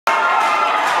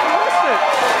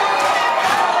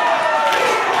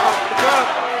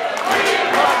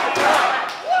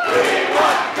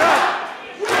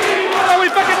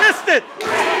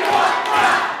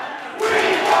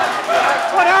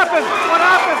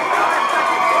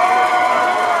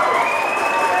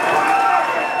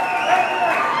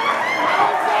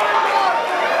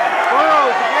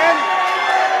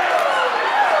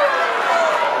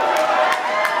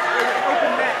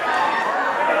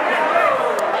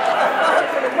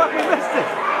fuck, we missed it.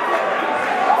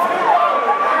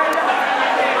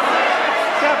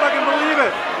 Can't fucking believe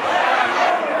it.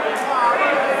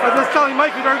 I was just telling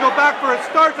Mike we better go back for it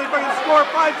starts. They fucking score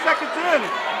 5 seconds in.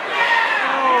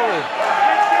 Oh.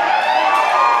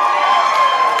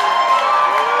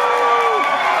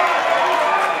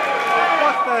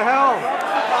 What the hell?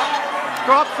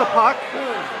 Drops the puck.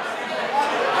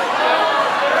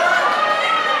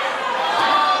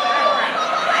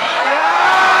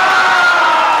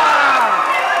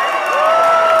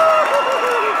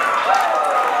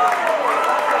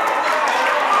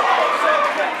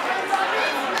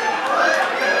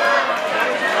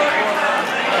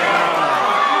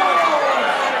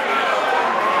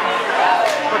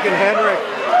 Henrik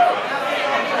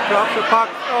drops the puck.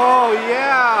 Oh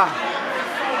yeah!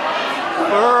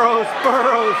 Burrows,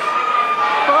 Burrows,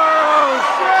 Burrows!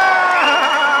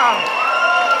 Yeah!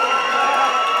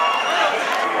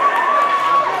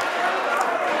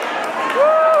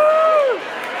 Woo!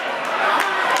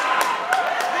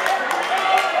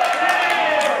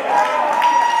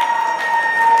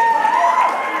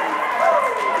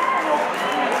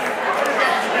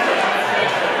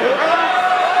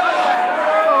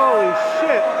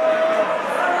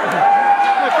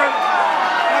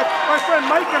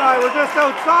 Mike and I were just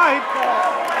outside.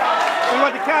 We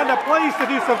went to Canada Place to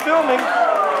do some filming.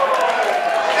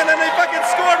 And then they fucking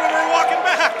scored when we were walking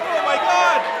back. Oh my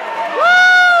God.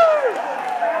 Woo!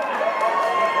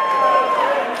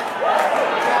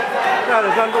 That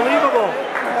is unbelievable.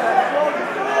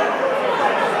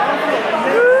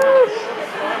 Woo!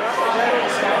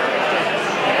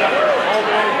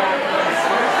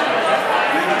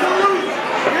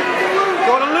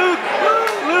 Go to Luke.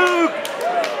 Luke.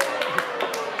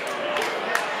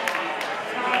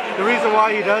 The reason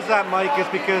why he does that, Mike, is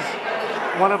because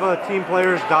one of the team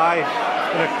players died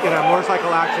in a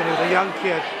motorcycle accident. He was a young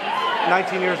kid,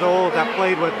 19 years old, that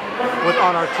played with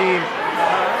on our team.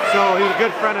 So he was a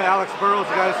good friend of Alex Burrows,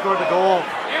 the guy who scored the goal.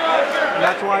 And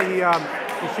that's why he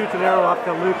shoots an arrow up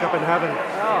to Luke up in heaven.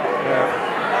 Yeah.